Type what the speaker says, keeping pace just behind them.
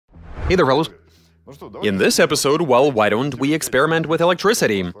Hey there, fellas. In this episode, well, why don't we experiment with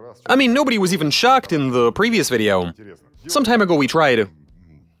electricity? I mean, nobody was even shocked in the previous video. Some time ago we tried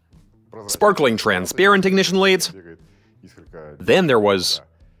sparkling transparent ignition leads. Then there was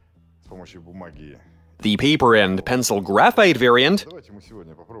the paper and pencil graphite variant.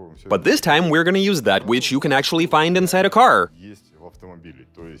 But this time we're gonna use that which you can actually find inside a car.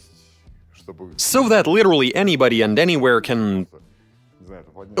 So that literally anybody and anywhere can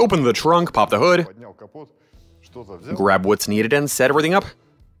open the trunk, pop the hood, grab what's needed and set everything up.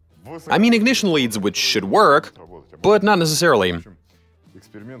 I mean ignition leads which should work, but not necessarily.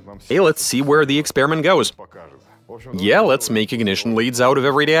 Hey, let's see where the experiment goes. Yeah, let's make ignition leads out of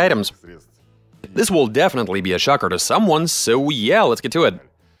everyday items. This will definitely be a shocker to someone, so yeah, let's get to it.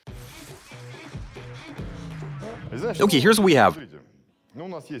 Okay, here's what we have.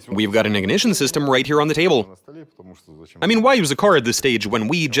 We've got an ignition system right here on the table. I mean, why use a car at this stage when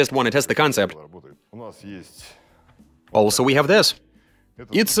we just want to test the concept? Also, we have this.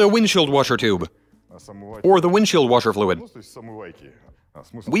 It's a windshield washer tube. Or the windshield washer fluid.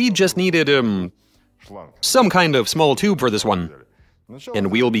 We just needed, some kind of small tube for this one. And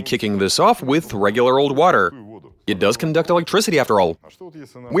we'll be kicking this off with regular old water. It does conduct electricity after all.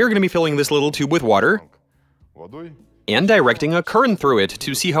 We're going to be filling this little tube with water and directing a current through it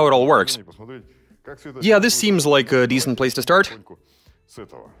to see how it all works. Yeah, this seems like a decent place to start.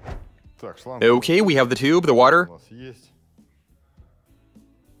 Okay, we have the tube, the water.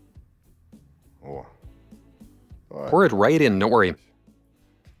 Pour it right in, don't worry.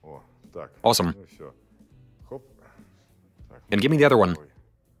 Awesome. And give me the other one.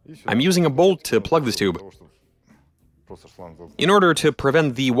 I'm using a bolt to plug this tube in order to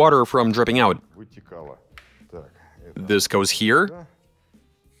prevent the water from dripping out. This goes here.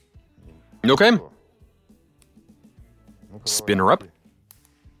 Okay. Spin her up.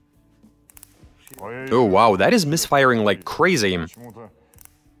 Oh wow, that is misfiring like crazy.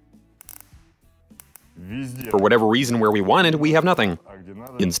 For whatever reason, where we want it, we have nothing.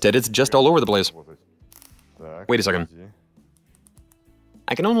 Instead, it's just all over the place. Wait a second.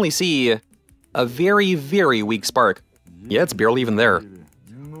 I can only see a very, very weak spark. Yeah, it's barely even there.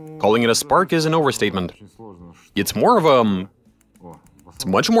 Calling it a spark is an overstatement. It's more of it's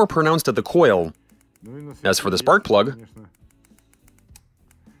much more pronounced at the coil. As for the spark plug,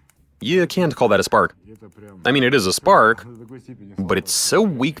 you can't call that a spark. I mean, it is a spark, but it's so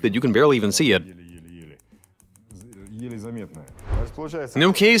weak that you can barely even see it.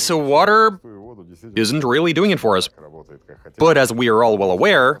 Okay, so water isn't really doing it for us. But as we are all well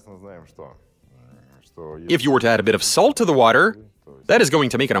aware, if you were to add a bit of salt to the water, that is going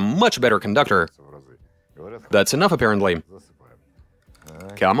to make it a much better conductor. That's enough, apparently.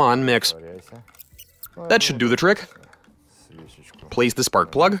 Come on, mix. That should do the trick. Place the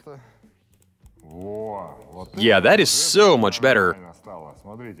spark plug. Yeah, that is so much better.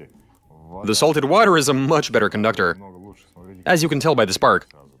 The salted water is a much better conductor, as you can tell by the spark.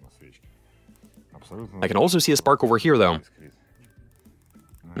 I can also see a spark over here, though.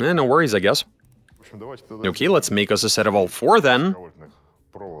 No worries, I guess. Okay, let's make us a set of all four, then.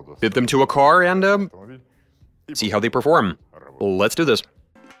 Fit them to a car and, see how they perform. Let's do this.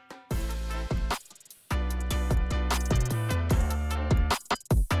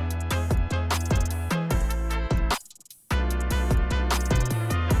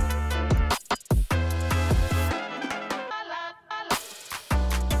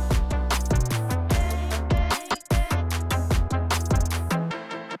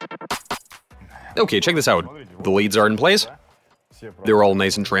 Okay, check this out. The leads are in place. They're all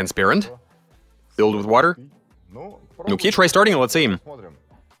nice and transparent. Filled with water. Okay, try starting it, let's see.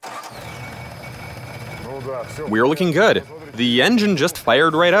 We're looking good. The engine just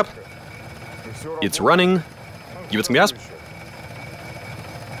fired right up. It's running. Give it some gas.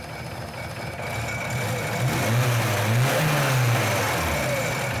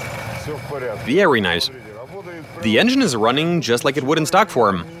 Very nice. The engine is running just like it would in stock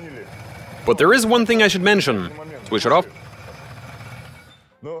form. But there is one thing I should mention. Switch it off.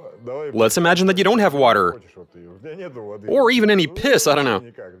 Let's imagine that you don't have water. Or even any piss, I don't know.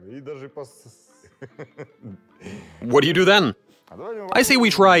 What do you do then? I say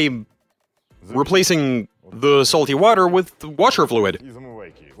we try replacing the salty water with washer fluid.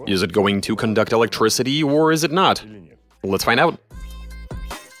 Is it going to conduct electricity or is it not? Let's find out.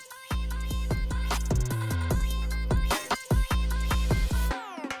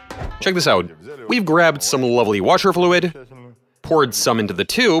 Check this out. We've grabbed some lovely washer fluid, poured some into the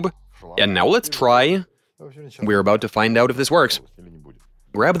tube, and now let's try. We're about to find out if this works.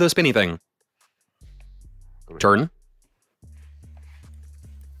 Grab the spinny thing. Turn.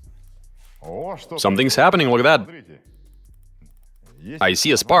 Something's happening, look at that. I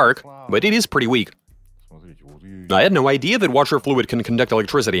see a spark, but it is pretty weak. I had no idea that washer fluid can conduct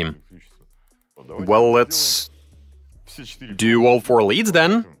electricity. Well, let's do all 4 leads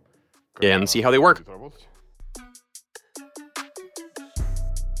then, and see how they work.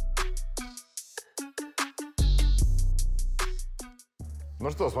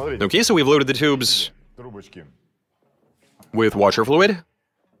 Okay, so we've loaded the tubes with washer fluid.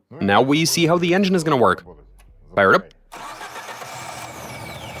 Now we see how the engine is gonna work. Fire it up.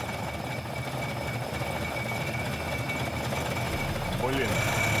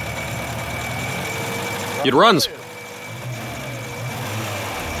 It runs.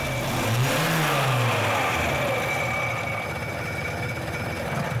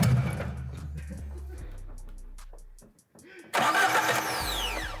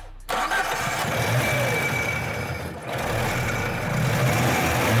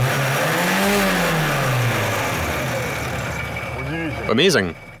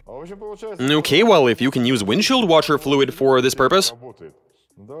 Amazing. Okay, well, if you can use windshield washer fluid for this purpose,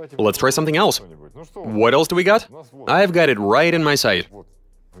 let's try something else. What else do we got? I've got it right in my sight.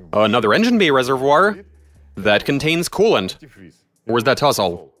 Another engine bay reservoir that contains coolant. Or is that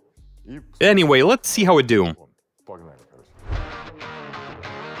Tussle? Anyway, let's see how it do.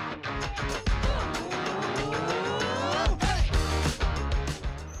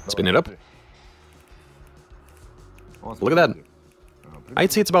 Spin it up. Look at that. I'd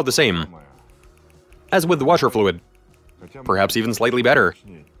say it's about the same as with the washer fluid. Perhaps even slightly better.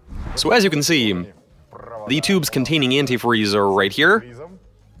 So as you can see, the tubes containing antifreeze are right here.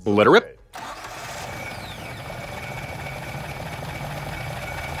 Let her rip.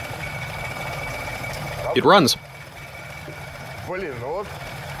 It runs.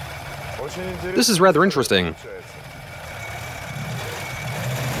 This is rather interesting.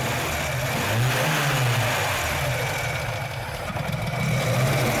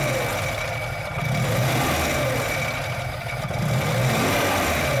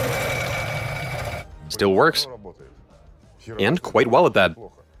 Still works. And quite well at that.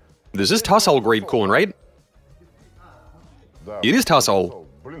 This is Tussle grade coolant, right? It is Tussle.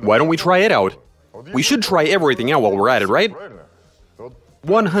 Why don't we try it out? We should try everything out while we're at it, right?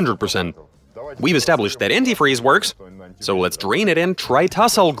 100%. We've established that antifreeze works, so let's drain it and try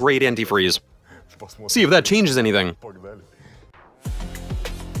Tussle grade antifreeze. See if that changes anything.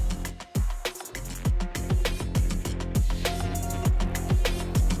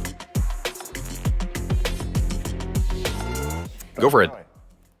 Go for it.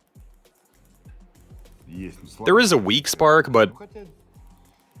 There is a weak spark, but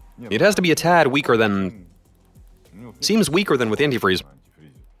it has to be a tad weaker than... Seems weaker than with antifreeze.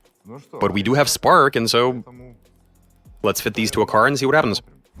 But we do have spark, and so... Let's fit these to a car and see what happens.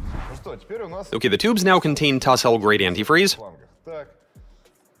 Okay, the tubes now contain Tussle grade antifreeze.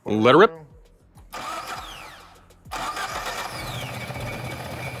 Let her rip.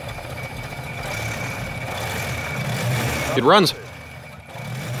 It runs.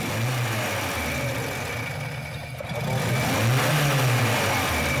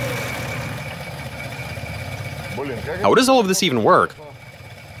 How does all of this even work?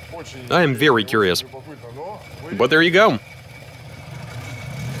 I am very curious. But there you go.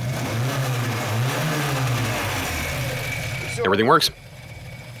 Everything works.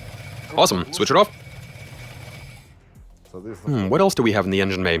 Awesome. Switch it off. What else do we have in the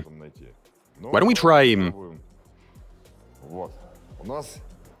engine bay? Why don't we try...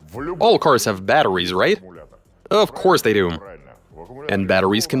 All cars have batteries, right? Of course they do. And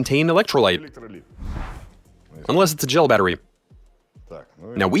batteries contain electrolyte. Unless it's a gel battery.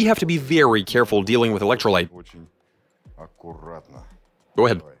 Now we have to be very careful dealing with electrolyte. Go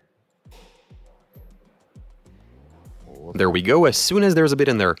ahead. There we go, as soon as there's a bit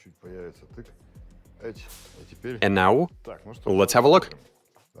in there. And now, let's have a look.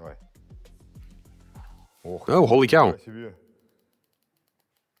 Oh, holy cow.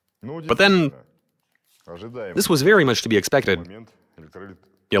 But then, this was very much to be expected.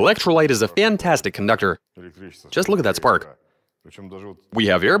 Electrolyte is a fantastic conductor. Just look at that spark. We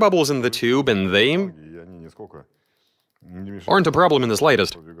have air bubbles in the tube, and they aren't a problem in the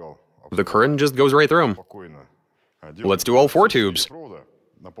slightest. The current just goes right through them. Let's do all 4 tubes.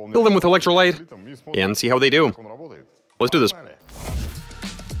 Fill them with electrolyte, and see how they do. Let's do this.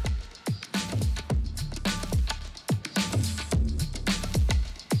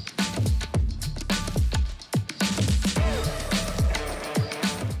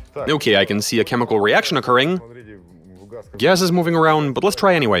 Okay, I can see a chemical reaction occurring. Gas is moving around, but let's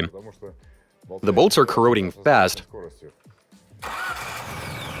try anyway. The bolts are corroding fast.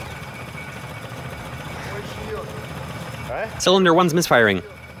 Cylinder 1's misfiring.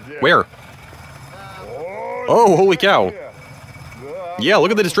 Where? Oh, holy cow. Yeah,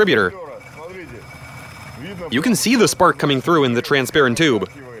 look at the distributor. You can see the spark coming through in the transparent tube.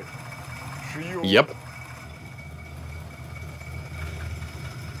 Yep.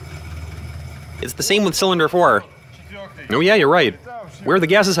 It's the same with cylinder 4. Oh yeah, you're right. Where the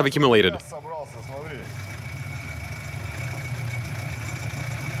gases have accumulated.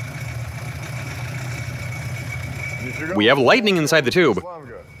 We have lightning inside the tube.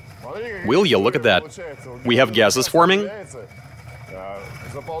 Will you look at that? We have gases forming.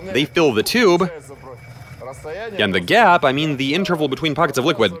 They fill the tube. And the gap, I mean the interval between pockets of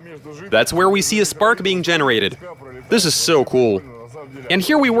liquid. That's where we see a spark being generated. This is so cool. And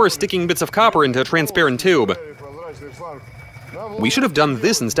here we were sticking bits of copper into a transparent tube. We should have done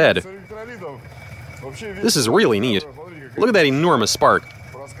this instead. This is really neat. Look at that enormous spark.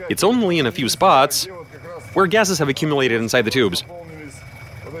 It's only in a few spots where gases have accumulated inside the tubes.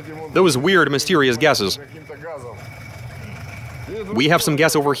 Those weird, mysterious gases. We have some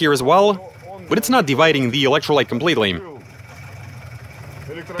gas over here as well, but it's not dividing the electrolyte completely.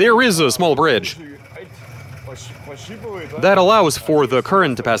 There is a small bridge that allows for the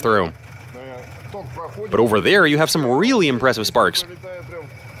current to pass through. But over there you have some really impressive sparks.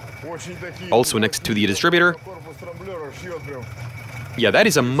 Also next to the distributor. Yeah, that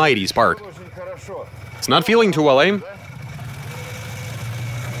is a mighty spark. It's not feeling too well, eh?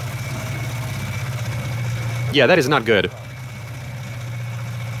 Yeah, that is not good.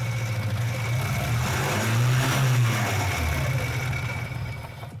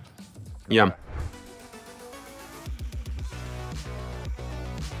 Yeah.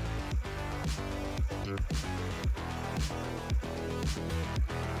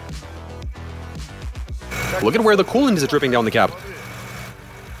 Look at where the coolant is dripping down the cap.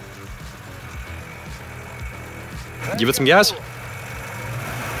 Give it some gas.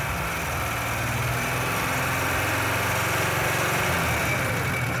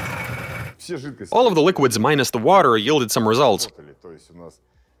 All of the liquids minus the water yielded some results.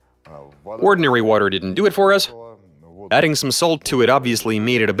 Ordinary water didn't do it for us. Adding some salt to it obviously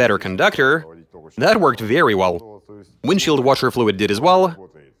made it a better conductor. That worked very well. Windshield washer fluid did as well.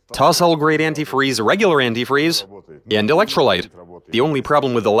 Tossal grade antifreeze, regular antifreeze, and electrolyte. The only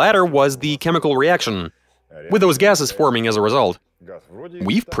problem with the latter was the chemical reaction, with those gases forming as a result.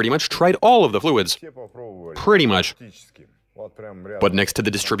 We've pretty much tried all of the fluids. Pretty much. But next to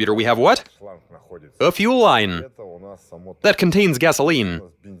the distributor we have what? A fuel line. That contains gasoline.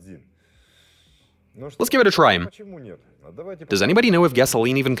 Let's give it a try. Does anybody know if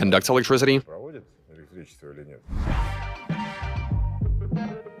gasoline even conducts electricity?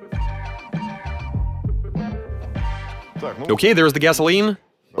 Okay, there's the gasoline.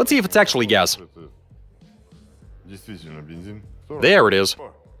 Let's see if it's actually gas. There it is.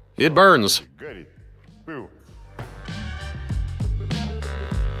 It burns.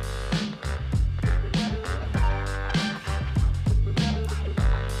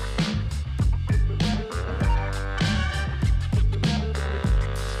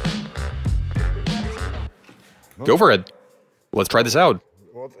 Go for it. Let's try this out.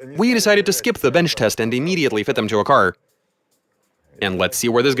 We decided to skip the bench test and immediately fit them to a car. And let's see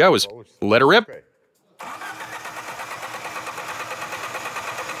where this goes. Let her rip.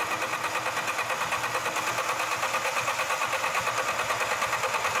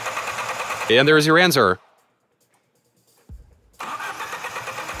 And there's your answer.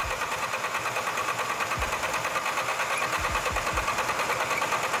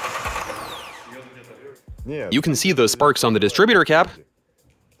 You can see the sparks on the distributor cap.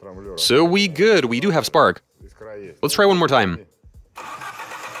 So we good, we do have spark. Let's try one more time.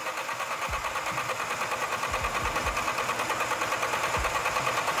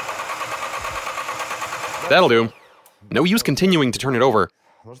 That'll do. No use continuing to turn it over.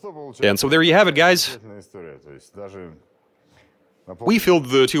 And so there you have it, guys. We filled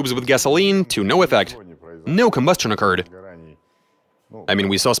the tubes with gasoline to no effect. No combustion occurred. I mean,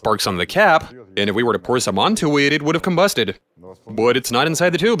 we saw sparks on the cap, and if we were to pour some onto it, it would have combusted. But it's not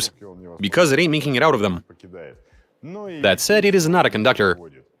inside the tubes, because it ain't making it out of them. That said, it is not a conductor.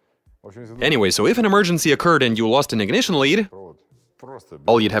 Anyway, so if an emergency occurred and you lost an ignition lead,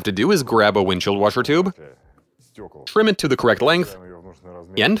 all you'd have to do is grab a windshield washer tube, trim it to the correct length,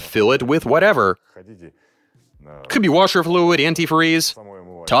 and fill it with whatever. Could be washer fluid, antifreeze,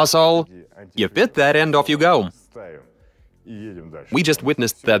 Tossal. You fit that and off you go. We just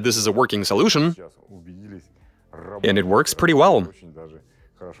witnessed that this is a working solution, and it works pretty well.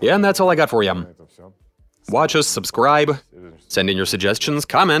 Yeah, and that's all I got for you. Watch us, subscribe, send in your suggestions,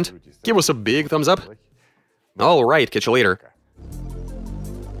 comment, give us a big thumbs up. Alright, catch you later.